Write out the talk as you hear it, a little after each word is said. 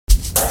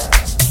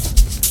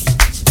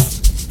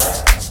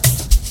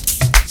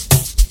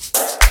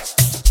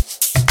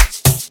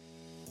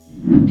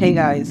Hey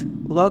guys,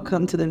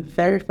 welcome to the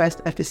very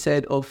first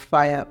episode of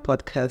Fire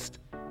Podcast.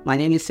 My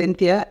name is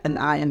Cynthia and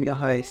I am your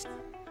host.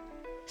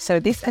 So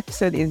this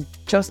episode is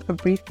just a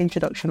brief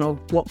introduction of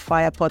what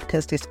Fire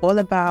Podcast is all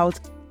about,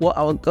 what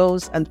our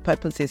goals and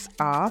purposes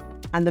are,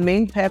 and the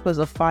main purpose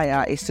of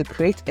Fire is to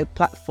create a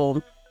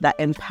platform that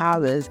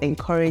empowers,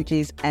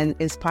 encourages, and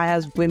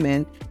inspires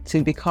women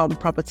to become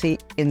property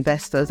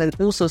investors and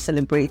also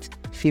celebrate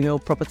female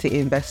property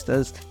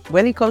investors.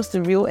 When it comes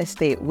to real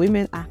estate,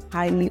 women are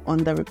highly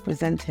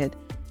underrepresented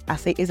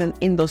as it is an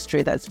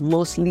industry that's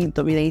mostly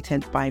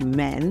dominated by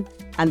men.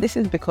 And this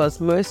is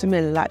because most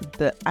women lack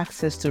the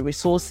access to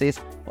resources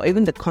or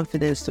even the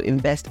confidence to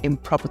invest in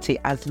property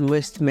as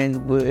most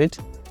men would.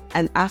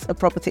 And as a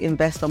property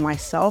investor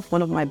myself,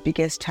 one of my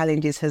biggest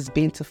challenges has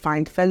been to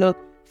find fellow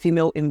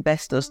female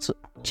investors to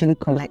actually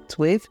connect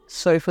with.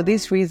 So for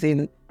this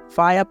reason,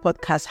 Fire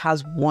Podcast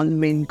has one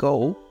main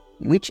goal,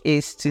 which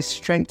is to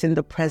strengthen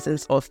the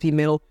presence of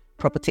female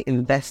property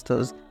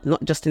investors,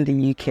 not just in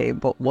the UK,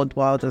 but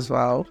worldwide as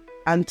well,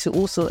 and to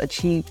also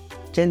achieve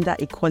gender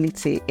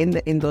equality in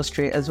the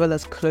industry, as well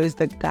as close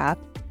the gap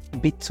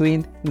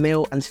between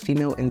male and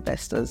female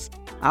investors.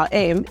 Our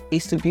aim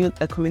is to build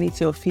a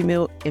community of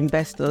female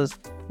investors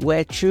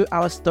where through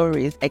our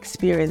stories,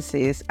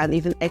 experiences, and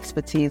even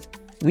expertise,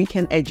 we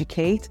can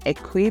educate,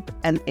 equip,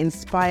 and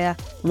inspire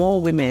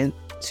more women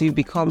to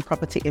become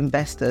property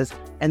investors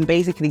and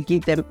basically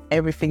give them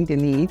everything they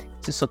need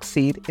to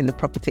succeed in the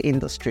property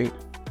industry.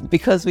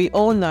 Because we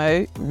all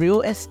know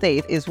real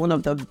estate is one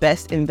of the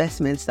best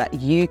investments that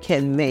you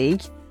can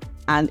make,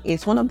 and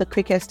it's one of the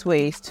quickest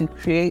ways to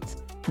create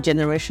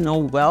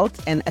generational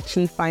wealth and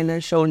achieve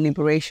financial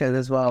liberation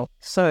as well.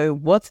 So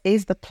what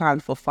is the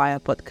plan for Fire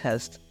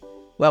Podcast?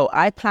 Well,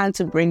 I plan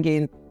to bring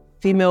in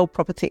female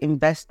property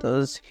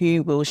investors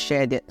who will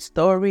share their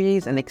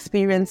stories and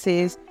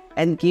experiences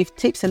and give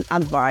tips and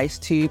advice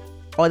to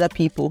other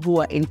people who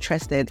are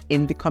interested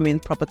in becoming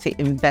property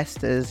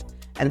investors.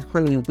 And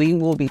honey, we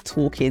will be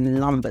talking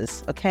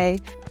numbers, okay?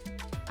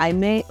 I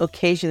may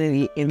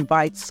occasionally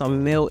invite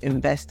some male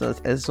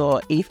investors as well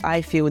if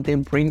I feel they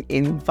bring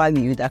in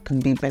value that can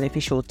be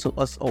beneficial to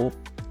us all.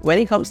 When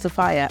it comes to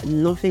Fire,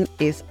 nothing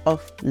is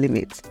off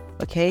limits,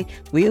 okay?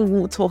 We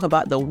will talk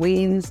about the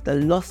wins, the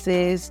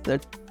losses,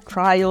 the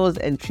trials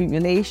and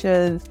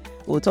tribulations.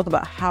 We'll talk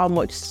about how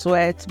much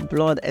sweat,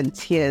 blood, and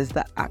tears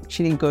that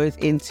actually goes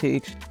into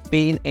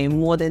being a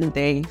modern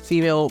day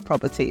female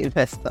property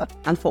investor.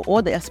 And for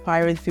all the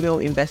aspiring female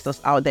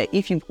investors out there,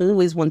 if you've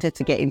always wanted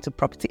to get into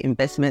property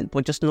investment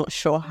but just not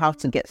sure how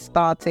to get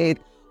started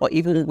or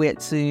even where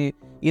to,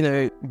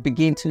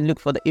 begin to look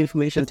for the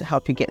information to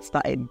help you get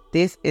started,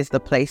 this is the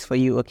place for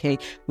you, okay?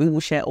 We will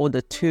share all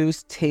the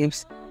tools,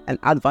 tips, and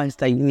advice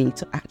that you need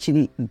to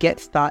actually get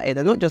started,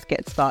 and not just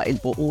get started,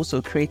 but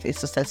also create a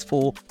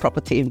successful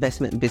property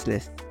investment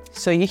business.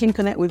 So you can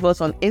connect with us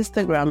on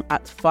Instagram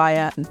at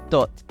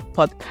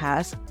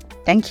fire.podcast.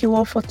 Thank you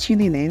all for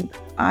tuning in.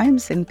 I'm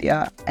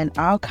Cynthia, and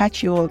I'll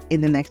catch you all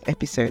in the next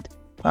episode.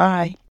 Bye.